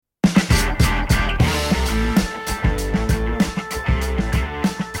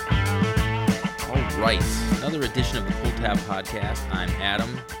another edition of the Pull Tab Podcast. I'm Adam.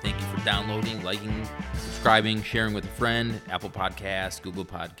 Thank you for downloading, liking, subscribing, sharing with a friend. Apple Podcasts, Google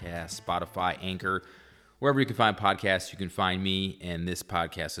Podcasts, Spotify, Anchor. Wherever you can find podcasts, you can find me and this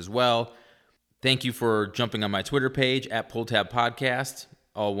podcast as well. Thank you for jumping on my Twitter page at Pull Tab Podcast,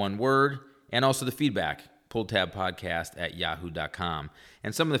 all one word, and also the feedback, pulltabpodcast@yahoo.com.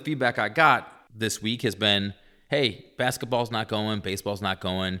 And some of the feedback I got this week has been, hey, basketball's not going, baseball's not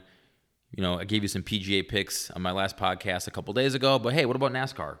going. You know, I gave you some PGA picks on my last podcast a couple days ago, but hey, what about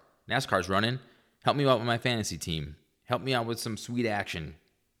NASCAR? NASCAR's running. Help me out with my fantasy team. Help me out with some sweet action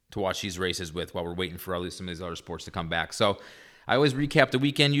to watch these races with while we're waiting for at least some of these other sports to come back. So I always recap the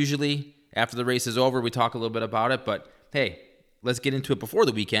weekend usually. After the race is over, we talk a little bit about it, but hey, let's get into it before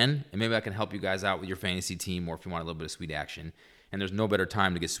the weekend, and maybe I can help you guys out with your fantasy team or if you want a little bit of sweet action. And there's no better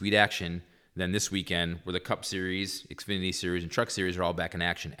time to get sweet action than this weekend where the Cup Series, Xfinity Series, and Truck Series are all back in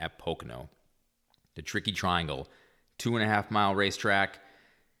action at Pocono. The Tricky Triangle, 2.5-mile racetrack.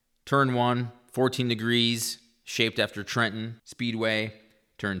 Turn 1, 14 degrees, shaped after Trenton Speedway.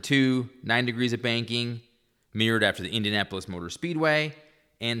 Turn 2, 9 degrees of banking, mirrored after the Indianapolis Motor Speedway.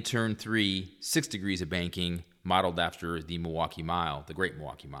 And Turn 3, 6 degrees of banking, modeled after the Milwaukee Mile, the Great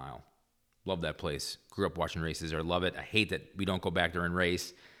Milwaukee Mile. Love that place. Grew up watching races there. Love it. I hate that we don't go back there and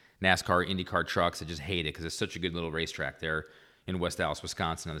race NASCAR, IndyCar trucks. I just hate it because it's such a good little racetrack there in West Allis,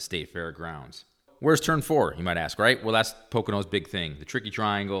 Wisconsin on the State Fair grounds. Where's Turn 4, you might ask, right? Well, that's Pocono's big thing. The Tricky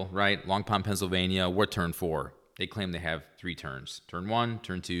Triangle, right? Long Pond, Pennsylvania. We're Turn 4. They claim they have 3 turns. Turn 1,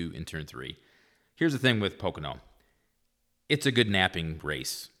 Turn 2, and Turn 3. Here's the thing with Pocono. It's a good napping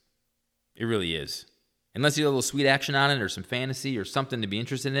race. It really is. Unless you have a little sweet action on it or some fantasy or something to be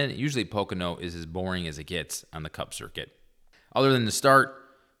interested in, usually Pocono is as boring as it gets on the Cup circuit. Other than the start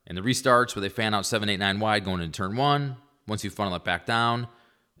and the restarts where they fan out 7, 8, 9 wide going into Turn 1, once you funnel it back down,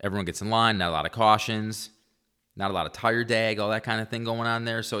 everyone gets in line, not a lot of cautions, not a lot of tire dag, all that kind of thing going on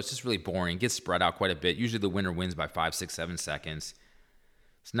there. So it's just really boring. It gets spread out quite a bit. Usually the winner wins by 5, 6, 7 seconds.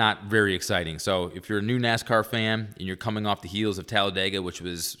 It's not very exciting. So if you're a new NASCAR fan and you're coming off the heels of Talladega, which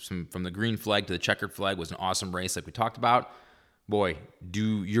was from the green flag to the checkered flag, was an awesome race like we talked about, boy,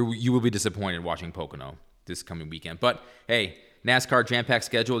 you will be disappointed watching Pocono this coming weekend. But hey, NASCAR jam-packed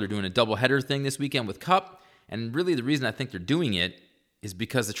schedule. They're doing a doubleheader thing this weekend with Cup. And really the reason I think they're doing it is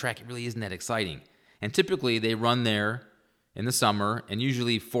because the track really isn't that exciting. And typically they run there in the summer, and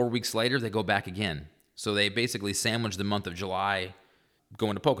usually 4 weeks later they go back again. So they basically sandwich the month of July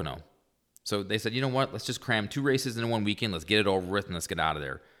going to Pocono. So they said, you know what, let's just cram 2 races into one weekend, let's get it over with, and let's get out of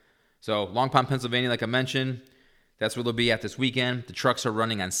there. So Long Pond, Pennsylvania, like I mentioned, that's where they'll be at this weekend. The trucks are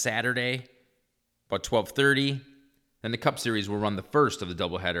running on Saturday, about 12:30. Then the Cup Series will run the first of the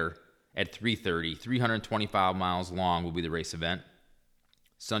doubleheader at 3:30. 325 miles long will be the race event.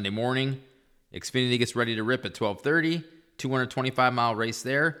 Sunday morning, Xfinity gets ready to rip at 12:30. 225-mile race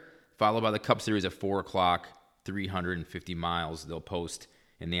there, followed by the Cup Series at 4 o'clock. 350 miles they'll post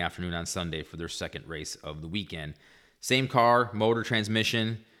in the afternoon on Sunday for their second race of the weekend. Same car, motor,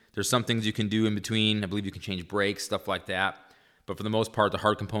 transmission. There's some things you can do in between. I believe you can change brakes, stuff like that. But for the most part, the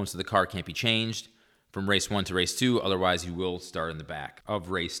hard components of the car can't be changed from race 1 to race 2. Otherwise, you will start in the back of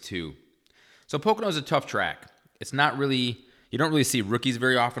race 2. So Pocono is a tough track. It's not really, you don't really see rookies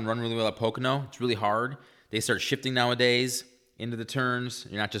very often run really well at Pocono. It's really hard. They start shifting nowadays into the turns.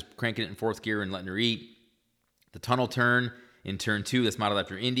 You're not just cranking it in 4th gear and letting her eat. The tunnel turn in Turn 2, that's modeled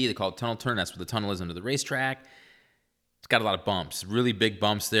after Indy. They call it tunnel turn. That's where the tunnel is under the racetrack. It's got a lot of bumps, really big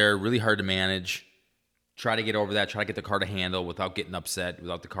bumps there, really hard to manage. Try to get over that. Try to get the car to handle without getting upset,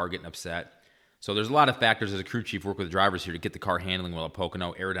 without the car getting upset. So there's a lot of factors as a crew chief work with the drivers here to get the car handling well at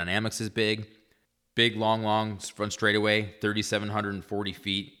Pocono. Aerodynamics is big. Big, long front straightaway, 3,740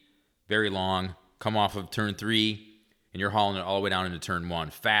 feet. Very long. Come off of Turn 3. And you're hauling it all the way down into Turn 1.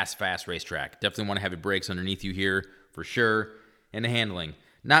 Fast racetrack. Definitely want to have your brakes underneath you here for sure. And the handling.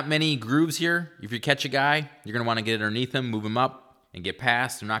 Not many grooves here. If you catch a guy, you're going to want to get it underneath him, move him up, and get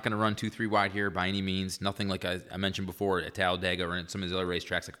past. They're not going to run 2-3 wide here by any means. Nothing like I mentioned before at Talladega or in some of these other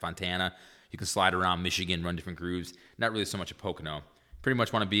racetracks like Fontana. You can slide around Michigan, run different grooves. Not really so much at Pocono. Pretty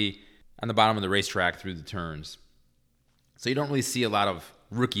much want to be on the bottom of the racetrack through the turns. So you don't really see a lot of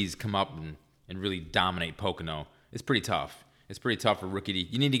rookies come up and really dominate Pocono. It's pretty tough. It's pretty tough for a rookie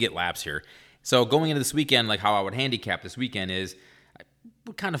you need to get laps here. So going into this weekend, like how I would handicap this weekend is I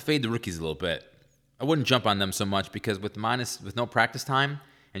would kind of fade the rookies a little bit. I wouldn't jump on them so much because with no practice time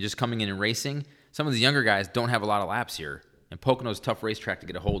and just coming in and racing, some of the younger guys don't have a lot of laps here. And Pocono's a tough racetrack to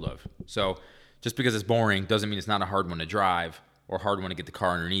get a hold of. So just because it's boring doesn't mean it's not a hard one to drive or a hard one to get the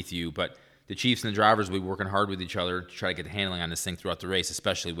car underneath you. But the Chiefs and the drivers will be working hard with each other to try to get the handling on this thing throughout the race,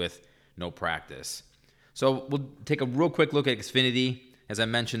 especially with no practice. So we'll take a real quick look at Xfinity. As I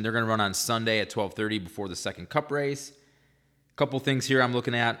mentioned, they're going to run on Sunday at 12:30 before the second Cup race. A couple things here I'm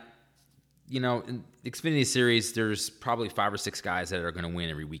looking at. In the Xfinity Series, there's probably 5 or 6 guys that are going to win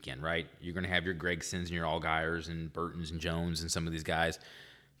every weekend, right? You're going to have your Gregsons and your Allgaiers and Burtons and Jones and some of these guys.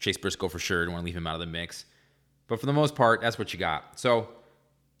 Chase Briscoe for sure. Don't want to leave him out of the mix. But for the most part, that's what you got. So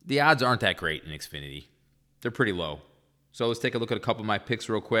the odds aren't that great in Xfinity. They're pretty low. So let's take a look at a couple of my picks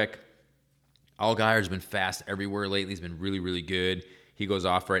real quick. Allgaier's been fast everywhere lately. He's been really, really good. He goes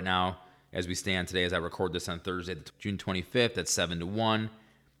off right now as we stand today, as I record this on Thursday, June 25th at 7-1.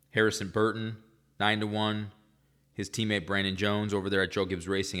 Harrison Burton, 9-1. His teammate Brandon Jones over there at Joe Gibbs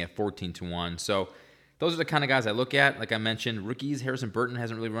Racing at 14-1. So those are the kind of guys I look at. Like I mentioned, rookies, Harrison Burton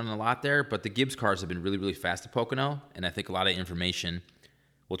hasn't really run a lot there, but the Gibbs cars have been really, really fast at Pocono, and I think a lot of information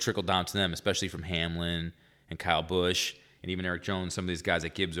will trickle down to them, especially from Hamlin and Kyle Busch and even Eric Jones, some of these guys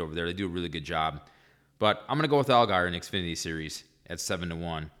at Gibbs over there. They do a really good job. But I'm going to go with Allgaier in the Xfinity Series at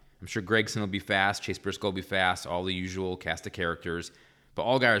 7-1. I'm sure Gregson will be fast, Chase Briscoe will be fast, all the usual cast of characters. But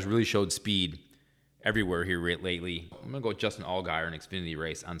Allgaier has really showed speed everywhere here lately. I'm going to go with Justin Allgaier in Xfinity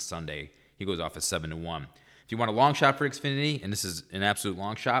race on Sunday. He goes off at 7-1. If you want a long shot for Xfinity, and this is an absolute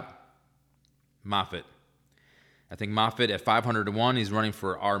long shot, Moffitt. I think Moffitt at 500-1, he's running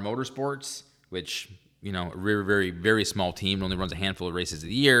for R Motorsports, which, a very, very, very small team, only runs a handful of races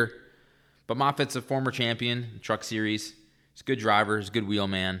a year. But Moffitt's a former champion, Truck Series. He's a good driver, he's a good wheel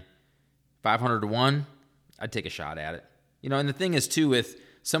man. 500-1, I'd take a shot at it. And the thing is, too, with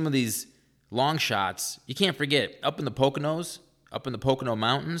some of these long shots, you can't forget, up in the Poconos, up in the Pocono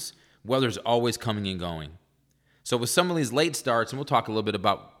Mountains, weather's always coming and going. So with some of these late starts, and we'll talk a little bit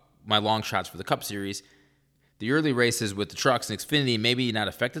about my long shots for the Cup Series, the early races with the trucks and Xfinity maybe not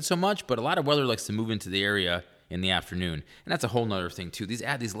affected so much, but a lot of weather likes to move into the area in the afternoon. And that's a whole nother thing, too.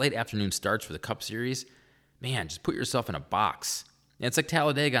 These late afternoon starts for the Cup Series, man, just put yourself in a box. And it's like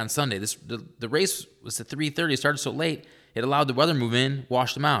Talladega on Sunday. The race was at 3:30. It started so late, it allowed the weather to move in,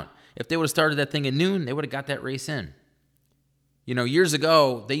 washed them out. If they would have started that thing at noon, they would have got that race in. Years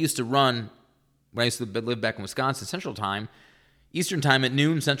ago, they used to run, when I used to live back in Wisconsin, Central Time, Eastern Time at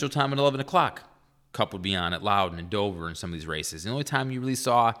noon, Central Time at 11 o'clock. Cup would be on at Loudon and Dover and some of these races. The only time you really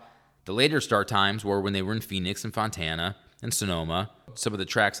saw the later start times were when they were in Phoenix and Fontana and Sonoma, some of the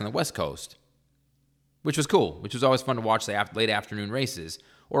tracks on the West Coast, which was cool, which was always fun to watch the late afternoon races,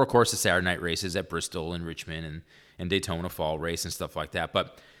 or, of course, the Saturday night races at Bristol and Richmond and Daytona Fall race and stuff like that.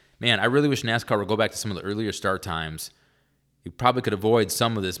 But, man, I really wish NASCAR would go back to some of the earlier start times. You probably could avoid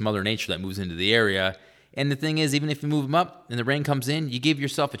some of this Mother Nature that moves into the area. And the thing is, even if you move them up and the rain comes in, you give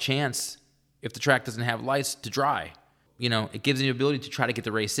yourself a chance, if the track doesn't have lights, to dry. It gives you the ability to try to get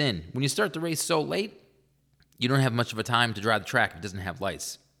the race in. When you start the race so late, you don't have much of a time to dry the track if it doesn't have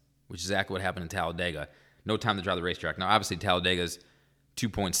lights, which is exactly what happened in Talladega. No time to dry the racetrack. Now, obviously, Talladega's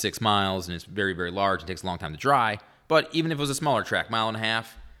 2.6 miles, and it's very, very large. It takes a long time to dry. But even if it was a smaller track, 1.5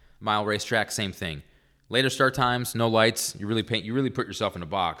 mile racetrack, same thing. Later start times, no lights. You really put yourself in a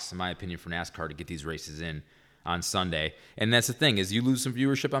box, in my opinion, for NASCAR to get these races in on Sunday. And that's the thing, is you lose some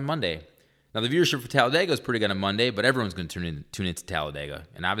viewership on Monday. Now, the viewership for Talladega is pretty good on Monday, but everyone's going to tune into Talladega.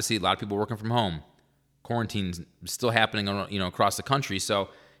 And obviously, a lot of people working from home. Quarantine's still happening, across the country, so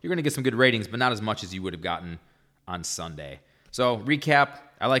you're going to get some good ratings, but not as much as you would have gotten on Sunday. So, recap,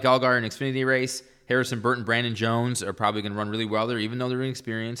 I like Allgaier in Xfinity race. Harrison Burton, Brandon Jones are probably going to run really well there, even though they're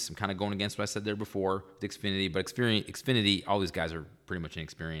inexperienced. I'm kind of going against what I said there before, the Xfinity. But Xfinity, all these guys are pretty much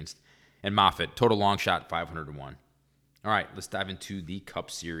inexperienced. And Moffitt, total long shot, 500-1. All right, let's dive into the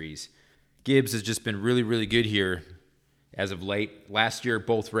Cup Series. Gibbs has just been really, really good here as of late. Last year,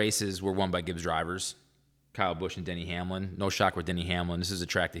 both races were won by Gibbs drivers, Kyle Busch and Denny Hamlin. No shock with Denny Hamlin. This is a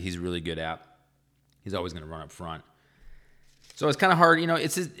track that he's really good at. He's always going to run up front. So it's kind of hard,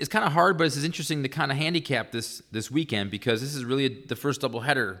 it's kind of hard, but it's interesting to kind of handicap this weekend, because this is really the first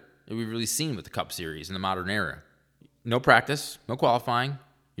doubleheader that we've really seen with the Cup Series in the modern era. No practice, no qualifying.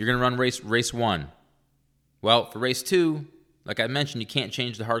 You're going to run race 1. Well, for race 2, like I mentioned, you can't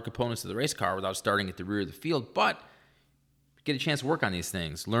change the hard components of the race car without starting at the rear of the field, but get a chance to work on these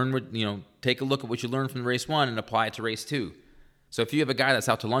things. Learn what, take a look at what you learned from race 1 and apply it to race 2. So if you have a guy that's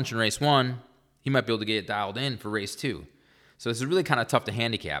out to lunch in race 1, he might be able to get it dialed in for race 2. So this is really kind of tough to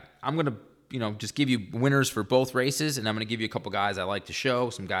handicap. I'm going to, just give you winners for both races, and I'm going to give you a couple guys I like to show,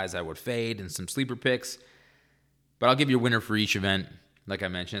 some guys I would fade, and some sleeper picks. But I'll give you a winner for each event. Like I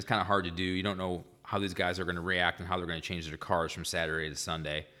mentioned, it's kind of hard to do. You don't know how these guys are going to react and how they're going to change their cars from Saturday to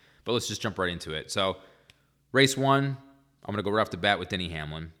Sunday. But let's just jump right into it. So race 1, I'm going to go right off the bat with Denny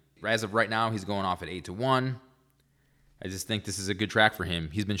Hamlin. As of right now, he's going off at 8-1. I just think this is a good track for him.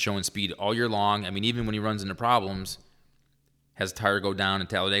 He's been showing speed all year long. I mean, even when he runs into problems, has a tire go down in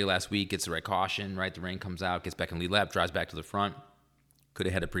Talladega last week, gets the right caution, right? The rain comes out, gets back in lead lap, drives back to the front. Could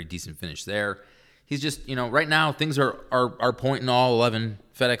have had a pretty decent finish there. He's just, right now things are pointing all 11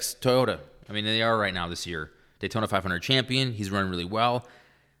 FedEx Toyota. I mean, they are right now this year. Daytona 500 champion. He's running really well.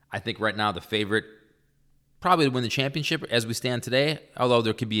 I think right now the favorite probably to win the championship as we stand today, although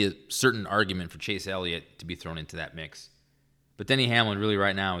there could be a certain argument for Chase Elliott to be thrown into that mix. But Denny Hamlin really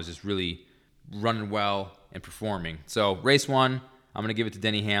right now is just really running well and performing. So race 1, I'm going to give it to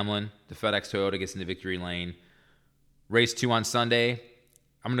Denny Hamlin. The FedEx Toyota gets into victory lane. Race 2 on Sunday,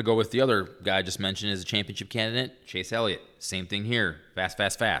 I'm going to go with the other guy I just mentioned as a championship candidate, Chase Elliott. Same thing here. Fast,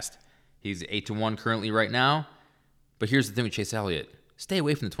 fast, fast. He's 8-1 currently right now. But here's the thing with Chase Elliott. Stay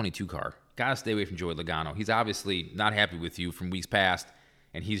away from the 22 car. Got to stay away from Joey Logano. He's obviously not happy with you from weeks past,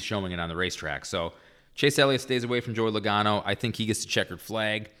 and he's showing it on the racetrack. So Chase Elliott stays away from Joey Logano. I think he gets the checkered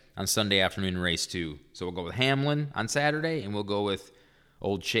flag on Sunday afternoon in race 2. So we'll go with Hamlin on Saturday, and we'll go with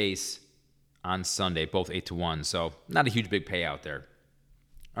old Chase on Sunday, both 8-1. So not a huge big payout there.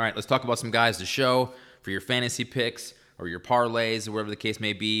 All right, let's talk about some guys to show for your fantasy picks or your parlays or whatever the case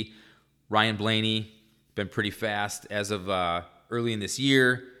may be. Ryan Blaney, been pretty fast as of early in this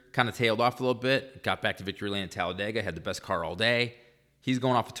year. Kind of tailed off a little bit. Got back to victory lane at Talladega. Had the best car all day. He's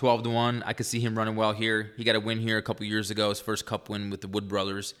going off a 12-1. I could see him running well here. He got a win here a couple years ago. His first Cup win with the Wood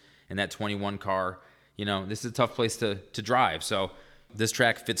Brothers in that 21 car. This is a tough place to drive. So this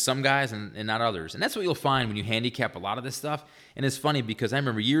track fits some guys and not others. And that's what you'll find when you handicap a lot of this stuff. And it's funny because I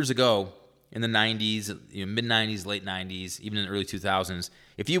remember years ago in the 90s, mid-90s, late 90s, even in the early 2000s,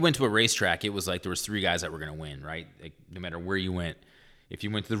 if you went to a racetrack, it was like there was 3 guys that were going to win, right? Like, no matter where you went. If you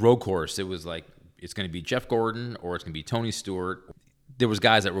went to the road course, it was like it's going to be Jeff Gordon or it's going to be Tony Stewart. There was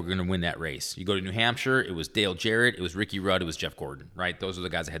guys that were going to win that race. You go to New Hampshire, it was Dale Jarrett, it was Ricky Rudd, it was Jeff Gordon, right? Those are the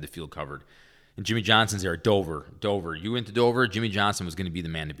guys that had the field covered. And Jimmy Johnson's there at Dover. You went to Dover, Jimmy Johnson was going to be the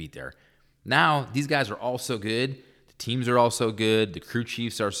man to beat there. Now, these guys are all so good. The teams are all so good. The crew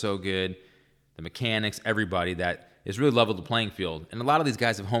chiefs are so good. The mechanics, everybody, that is really leveled the playing field. And a lot of these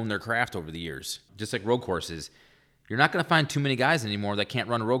guys have honed their craft over the years, just like road courses. You're not going to find too many guys anymore that can't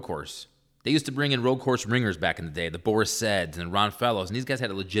run a road course. They used to bring in road course ringers back in the day, the Boris Seds and Ron Fellows, and these guys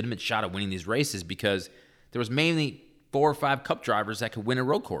had a legitimate shot at winning these races because there was mainly 4 or 5 Cup drivers that could win a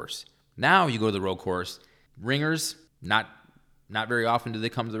road course. Now you go to the road course, ringers, not very often do they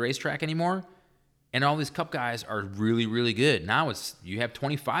come to the racetrack anymore, and all these Cup guys are really, really good. Now you have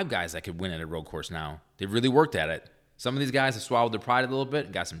 25 guys that could win at a road course now. They've really worked at it. Some of these guys have swallowed their pride a little bit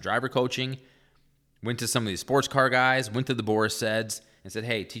and got some driver coaching, went to some of these sports car guys, went to the Boris Seds, and said,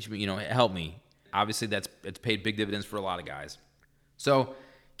 hey, teach me, help me. Obviously, it's paid big dividends for a lot of guys. So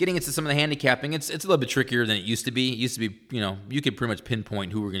getting into some of the handicapping, it's a little bit trickier than it used to be. It used to be, you could pretty much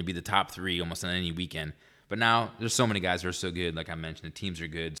pinpoint who were going to be the top 3 almost on any weekend. But now there's so many guys that are so good. Like I mentioned, the teams are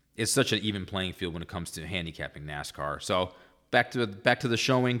good. It's such an even playing field when it comes to handicapping NASCAR. So back to the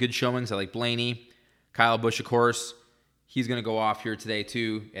showing, good showings. I like Blaney. Kyle Busch, of course. He's going to go off here today,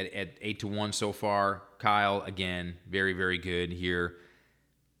 too, at 8-1 so far. Kyle, again, very, very good here.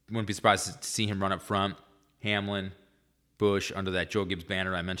 Wouldn't be surprised to see him run up front. Hamlin, Busch, under that Joe Gibbs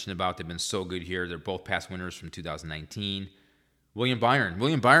banner I mentioned about. They've been so good here. They're both past winners from 2019. William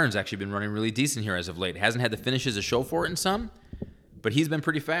Byron's actually been running really decent here as of late. Hasn't had the finishes to show for it in some, but he's been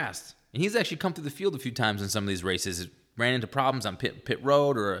pretty fast. And he's actually come through the field a few times in some of these races. Ran into problems on pit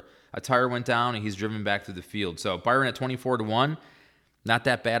road or a tire went down, and he's driven back through the field. So Byron at 24-1, not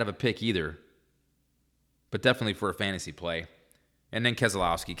that bad of a pick either, but definitely for a fantasy play. And then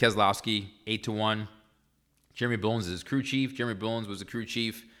Keselowski. 8-1. Jeremy Bullins is his crew chief. Jeremy Bullins was the crew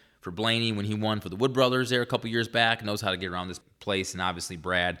chief for Blaney when he won for the Wood Brothers there a couple years back. Knows how to get around this place. And obviously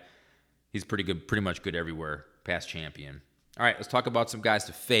Brad, he's pretty good, pretty much good everywhere. Past champion. All right, let's talk about some guys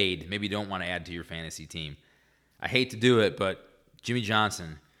to fade. Maybe you don't want to add to your fantasy team. I hate to do it, but Jimmy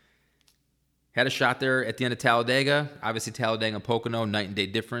Johnson had a shot there at the end of Talladega. Obviously Talladega and Pocono, night and day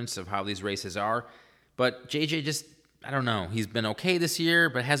difference of how these races are. But JJ just, I don't know. He's been okay this year,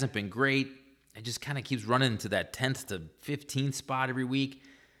 but hasn't been great. It just kind of keeps running into that 10th to 15th spot every week.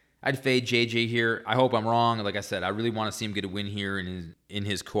 I'd fade JJ here. I hope I'm wrong. Like I said, I really want to see him get a win here in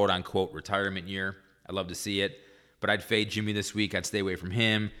his quote-unquote retirement year. I'd love to see it. But I'd fade Jimmy this week. I'd stay away from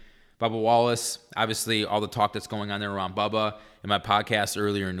him. Bubba Wallace, obviously all the talk that's going on there around Bubba. In my podcast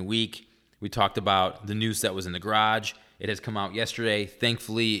earlier in the week, we talked about the noose that was in the garage. It has come out yesterday,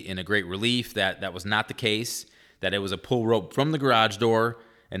 thankfully, in a great relief that was not the case, that it was a pull rope from the garage door,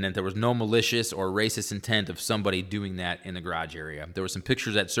 and that there was no malicious or racist intent of somebody doing that in the garage area. There were some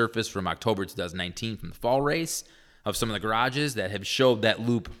pictures that surfaced from October 2019 from the fall race of some of the garages that have showed that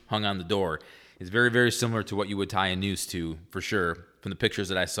loop hung on the door. It's very, very similar to what you would tie a noose to, for sure, from the pictures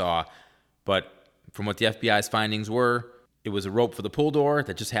that I saw. But from what the FBI's findings were, it was a rope for the pull door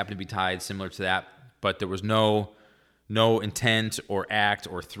that just happened to be tied similar to that. But there was no intent or act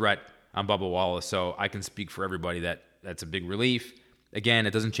or threat on Bubba Wallace. So I can speak for everybody that's a big relief. Again,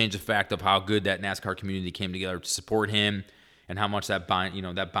 it doesn't change the fact of how good that NASCAR community came together to support him and how much that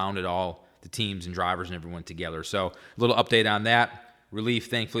bounded all the teams and drivers and everyone together. So a little update on that. Relief,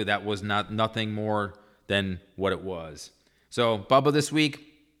 thankfully, that was nothing more than what it was. So Bubba this week,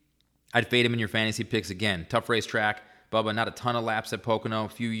 I'd fade him in your fantasy picks again. Tough racetrack. Bubba, not a ton of laps at Pocono, a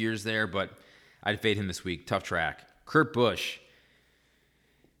few years there, but I'd fade him this week. Tough track. Kurt Busch.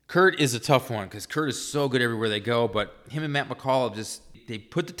 Kurt is a tough one because Kurt is so good everywhere they go, but him and Matt McCall they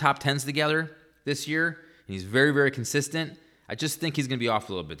put the top 10s together this year, and he's very, very consistent. I just think he's going to be off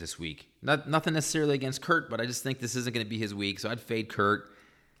a little bit this week. Nothing necessarily against Kurt, but I just think this isn't going to be his week, so I'd fade Kurt.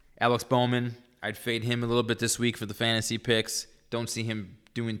 Alex Bowman, I'd fade him a little bit this week for the fantasy picks. Don't see him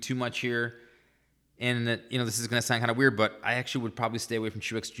doing too much here. And, this is going to sound kind of weird, but I actually would probably stay away from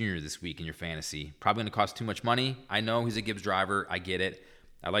Truex Jr. this week in your fantasy. Probably going to cost too much money. I know he's a Gibbs driver. I get it.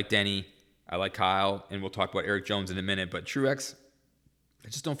 I like Denny. I like Kyle, and we'll talk about Eric Jones in a minute. But Truex, I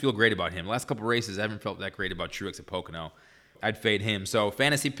just don't feel great about him. The last couple races, I haven't felt that great about Truex at Pocono. I'd fade him. So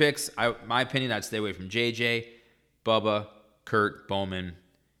fantasy picks, my opinion, I'd stay away from JJ, Bubba, Kurt, Bowman,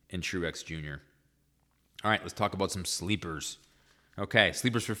 and Truex Jr. All right, let's talk about some sleepers. Okay,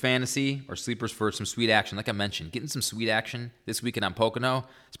 sleepers for fantasy or sleepers for some sweet action. Like I mentioned, getting some sweet action this weekend on Pocono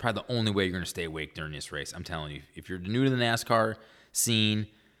is probably the only way you're going to stay awake during this race. I'm telling you, if you're new to the NASCAR scene,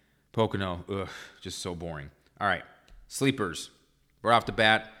 Pocono, just so boring. All right, sleepers. Right off the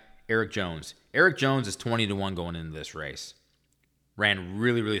bat, Eric Jones. Eric Jones is 20-1 going into this race. Ran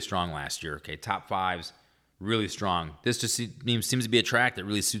really, really strong last year. Okay, top fives, really strong. This just seems to be a track that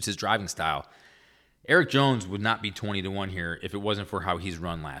really suits his driving style. Eric Jones would not be 20-1 here if it wasn't for how he's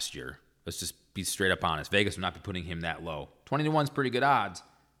run last year. Let's just be straight up honest. Vegas would not be putting him that low. 20-1 is pretty good odds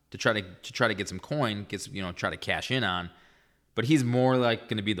to try to get some coin, try to cash in on. But he's more like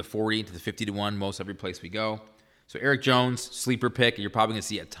going to be the 40 to the 50-1 most every place we go. So Eric Jones, sleeper pick. You're probably going to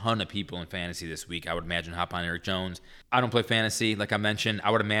see a ton of people in fantasy this week. I would imagine hop on Eric Jones. I don't play fantasy, like I mentioned.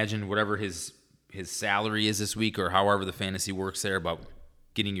 I would imagine whatever his salary is this week or however the fantasy works there about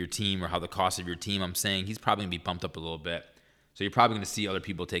getting your team or how the cost of your team, I'm saying he's probably going to be bumped up a little bit. So you're probably going to see other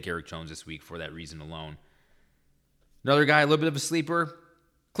people take Eric Jones this week for that reason alone. Another guy, a little bit of a sleeper,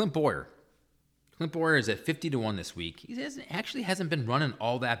 Clint Bowyer. Clint Bowyer is at 50-1 this week. He hasn't been running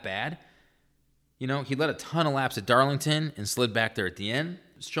all that bad. He led a ton of laps at Darlington and slid back there at the end,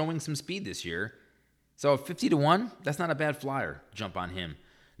 showing some speed this year. So 50-1, that's not a bad flyer. Jump on him.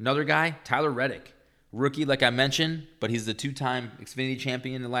 Another guy, Tyler Reddick. Rookie, like I mentioned, but he's the two-time Xfinity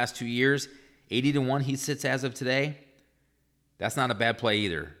champion in the last 2 years. 80-1 he sits as of today. That's not a bad play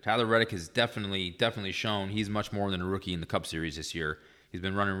either. Tyler Reddick has definitely shown he's much more than a rookie in the Cup Series this year. He's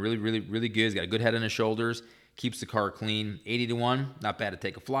been running really, really, really good. He's got a good head on his shoulders. Keeps the car clean. 80-1, not bad to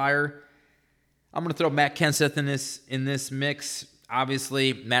take a flyer. I'm going to throw Matt Kenseth in this mix.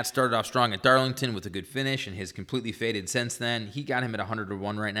 Obviously, Matt started off strong at Darlington with a good finish and has completely faded since then. He got him at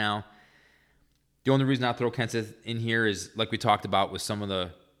 100-1 right now. The only reason I throw Kenseth in here is, like we talked about, with some of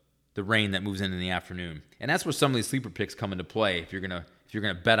the rain that moves in the afternoon. And that's where some of these sleeper picks come into play. If you're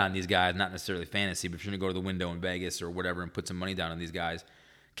gonna bet on these guys, not necessarily fantasy, but if you're gonna go to the window in Vegas or whatever and put some money down on these guys,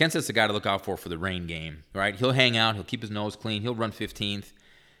 Kenseth's the guy to look out for the rain game. Right? He'll hang out. He'll keep his nose clean. He'll run 15th.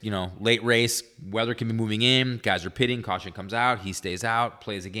 Late race, weather can be moving in. Guys are pitting. Caution comes out. He stays out,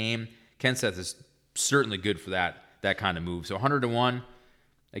 plays a game. Kenseth is certainly good for that kind of move. So 100-1,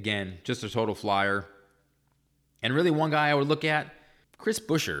 again, just a total flyer. And really one guy I would look at, Chris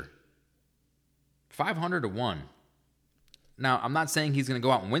Buescher, 500-1. Now, I'm not saying he's going to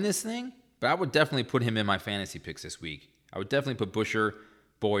go out and win this thing, but I would definitely put him in my fantasy picks this week. I would definitely put Buescher,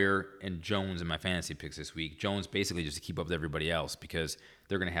 Bowyer, and Jones in my fantasy picks this week. Jones basically just to keep up with everybody else because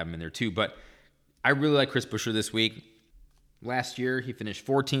they're going to have him in there too. But I really like Chris Buescher this week. Last year, he finished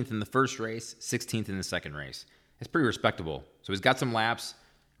 14th in the first race, 16th in the second race. It's pretty respectable. So he's got some laps,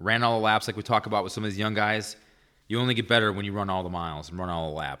 ran all the laps like we talk about with some of these young guys. You only get better when you run all the miles and run all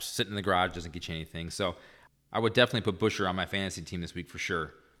the laps. Sitting in the garage doesn't get you anything. So I would definitely put Buescher on my fantasy team this week for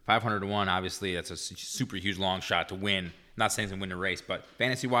sure. 500-1, obviously, that's a super huge long shot to win. I'm not saying he's going to win the race, but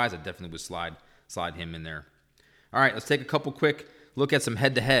fantasy-wise, I definitely would slide him in there. All right, let's take a couple quick look at some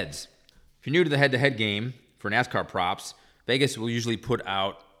head-to-heads. If you're new to the head-to-head game for NASCAR props, Vegas will usually put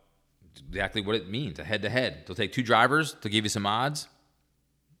out exactly what it means, a head-to-head. They'll take two drivers, they'll give you some odds,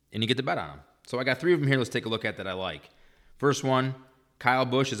 and you get to bet on them. So I got 3 of them here. Let's take a look at that I like. First one, Kyle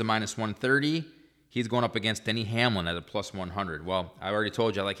Busch is a minus 130. He's going up against Denny Hamlin at a plus 100. Well, I already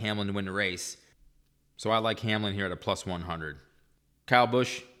told you I like Hamlin to win the race. So I like Hamlin here at a plus 100. Kyle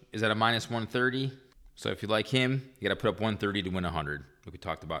Busch is at a minus 130. So if you like him, you got to put up 130 to win 100. Like we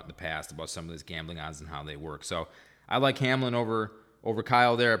talked about in the past about some of these gambling odds and how they work. So I like Hamlin over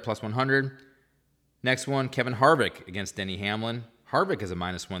Kyle there at plus 100. Next one, Kevin Harvick against Denny Hamlin. Harvick is a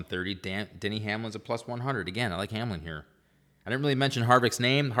minus 130. Denny Hamlin's a plus 100. Again, I like Hamlin here. I didn't really mention Harvick's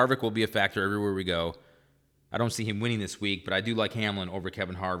name. Harvick will be a factor everywhere we go. I don't see him winning this week, but I do like Hamlin over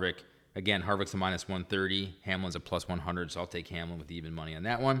Kevin Harvick. Again, Harvick's a minus 130. Hamlin's a plus 100, so I'll take Hamlin with even money on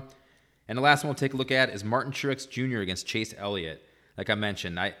that one. And the last one we'll take a look at is Martin Truex Jr. against Chase Elliott. Like I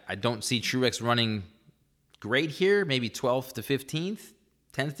mentioned, I don't see Truex running great here, maybe 12th to 15th,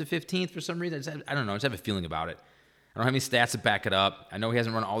 10th to 15th for some reason. I don't know. I just have a feeling about it. I don't have any stats to back it up. I know he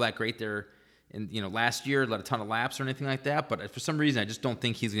hasn't run all that great there last year, led a ton of laps or anything like that, but for some reason, I just don't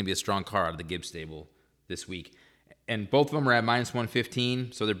think he's going to be a strong car out of the Gibbs stable this week. And both of them are at minus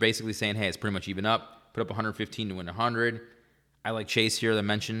 115, so they're basically saying, hey, it's pretty much even up. Put up 115 to win 100. I like Chase here, as I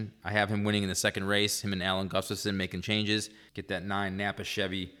mentioned. I have him winning in the second race, him and Alan Gustafson making changes, get that 9 Napa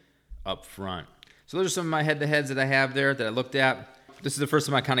Chevy up front. So those are some of my head-to-heads that I have there that I looked at. This is the first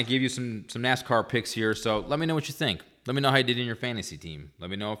time I kind of gave you some NASCAR picks here, so let me know what you think. Let me know how you did in your fantasy team.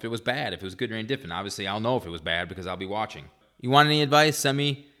 Let me know if it was bad, if it was good or indifferent. Obviously, I'll know if it was bad because I'll be watching. You want any advice? Send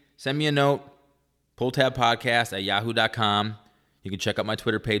me a note, pulltabpodcast@yahoo.com. You can check out my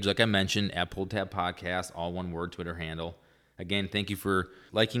Twitter page, like I mentioned, at pulltabpodcast, all one word, Twitter handle. Again, thank you for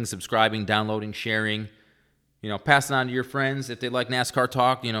liking, subscribing, downloading, sharing. Pass it on to your friends if they like NASCAR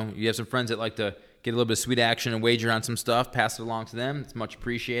talk. You have some friends that like to get a little bit of sweet action and wager on some stuff. Pass it along to them. It's much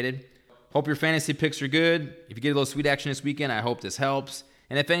appreciated. Hope your fantasy picks are good. If you get a little sweet action this weekend, I hope this helps.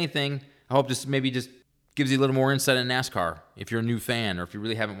 And if anything, I hope this maybe just gives you a little more insight in NASCAR. If you're a new fan or if you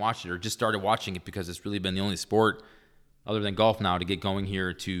really haven't watched it or just started watching it because it's really been the only sport other than golf now to get going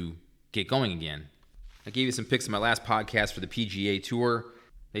here to get going again. I gave you some picks in my last podcast for the PGA Tour.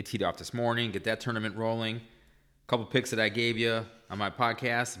 They teed off this morning, get that tournament rolling. A couple picks that I gave you on my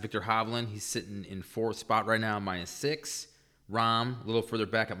podcast. Victor Hovland, he's sitting in 4th spot right now, -6. Rahm, a little further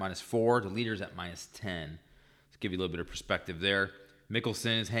back at -4. The leader's at -10. Let's give you a little bit of perspective there.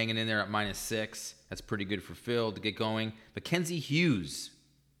 Mickelson is hanging in there at -6. That's pretty good for Phil to get going. Mackenzie Hughes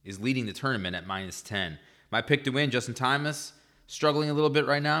is leading the tournament at -10. My pick to win, Justin Thomas, struggling a little bit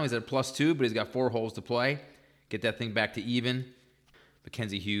right now. He's at a +2, but he's got 4 holes to play. Get that thing back to even.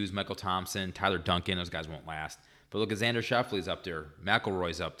 Mackenzie Hughes, Michael Thompson, Tyler Duncan, those guys won't last. But look at Xander Schauffele's up there.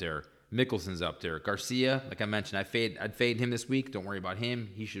 McIlroy's up there. Mickelson's up there. Garcia, like I mentioned, I'd fade him this week. Don't worry about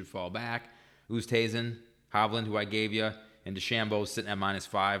him. He should fall back. Oosthuizen, Hovland, who I gave you, and DeChambeau sitting at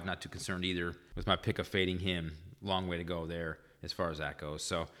 -5. Not too concerned either with my pick of fading him. Long way to go there as far as that goes.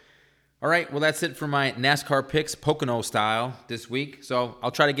 So, all right, well, that's it for my NASCAR picks, Pocono style, this week. So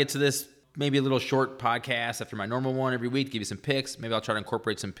I'll try to get to this maybe a little short podcast after my normal one every week, give you some picks. Maybe I'll try to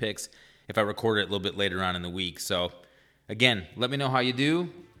incorporate some picks if I record it a little bit later on in the week. So, again, let me know how you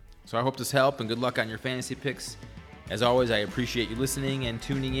do. So I hope this helped, and good luck on your fantasy picks. As always, I appreciate you listening and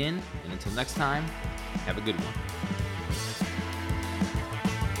tuning in. And until next time, have a good one.